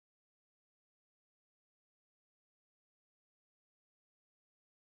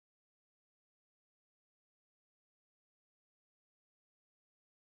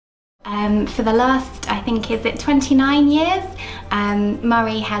For the last, I think, is it 29 years,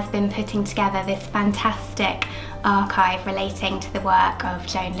 Murray has been putting together this fantastic archive relating to the work of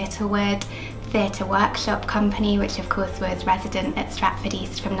Joan Littlewood, Theatre Workshop Company, which of course was resident at Stratford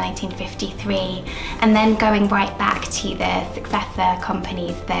East from 1953, and then going right back to the successor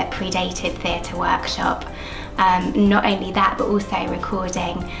companies that predated Theatre Workshop. Not only that, but also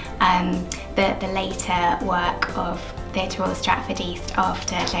recording the later work of Theatre Royal Stratford East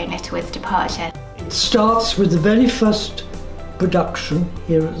after Joan Littlewood's departure. It starts with the very first production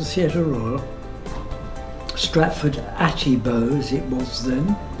here at the Theatre Royal, Stratford Attibo as it was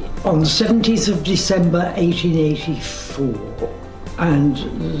then, on the 17th of December 1884. And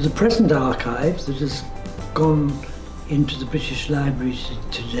the present archive that has gone into the British Library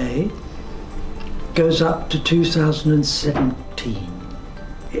today goes up to 2017.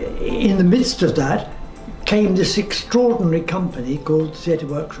 In the midst of that came this extraordinary company called Theatre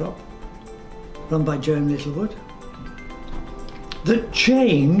Workshop, run by Joan Littlewood, that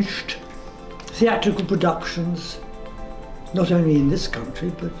changed theatrical productions not only in this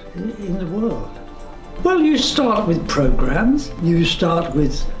country but in the world. Well, you start with programmes, you start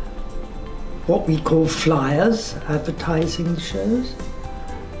with what we call flyers advertising the shows,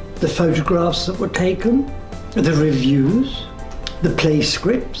 the photographs that were taken, the reviews, the play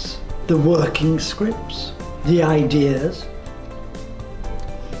scripts, the working scripts, the ideas,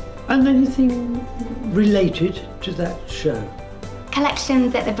 and anything related to that show.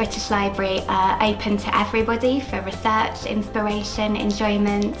 Collections at the British Library are open to everybody for research, inspiration,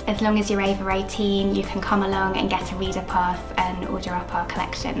 enjoyment. As long as you're over 18, you can come along and get a reader pass and order up our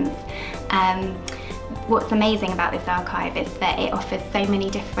collections. What's amazing about this archive is that it offers so many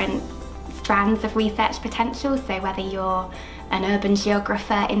different strands of research potential, so whether you're an urban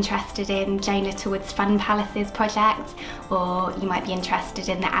geographer interested in Joan Littlewood's Fun Palaces project, or you might be interested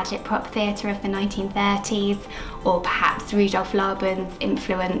in the agitprop theatre of the 1930s, or perhaps Rudolf Laban's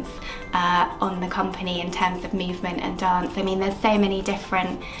influence on the company in terms of movement and dance. I mean, there's so many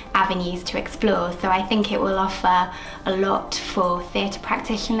different avenues to explore, so I think it will offer a lot for theatre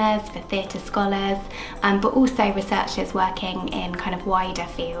practitioners, for theatre scholars, but also researchers working in kind of wider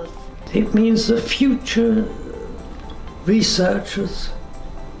fields. It means that future researchers,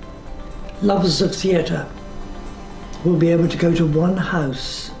 lovers of theatre, will be able to go to one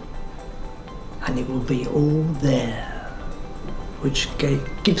house and it will be all there, which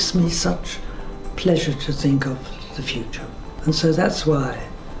gives me such pleasure to think of the future. And so that's why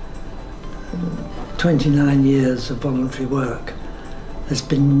 29 years of voluntary work has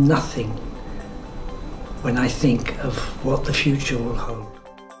been nothing when I think of what the future will hold.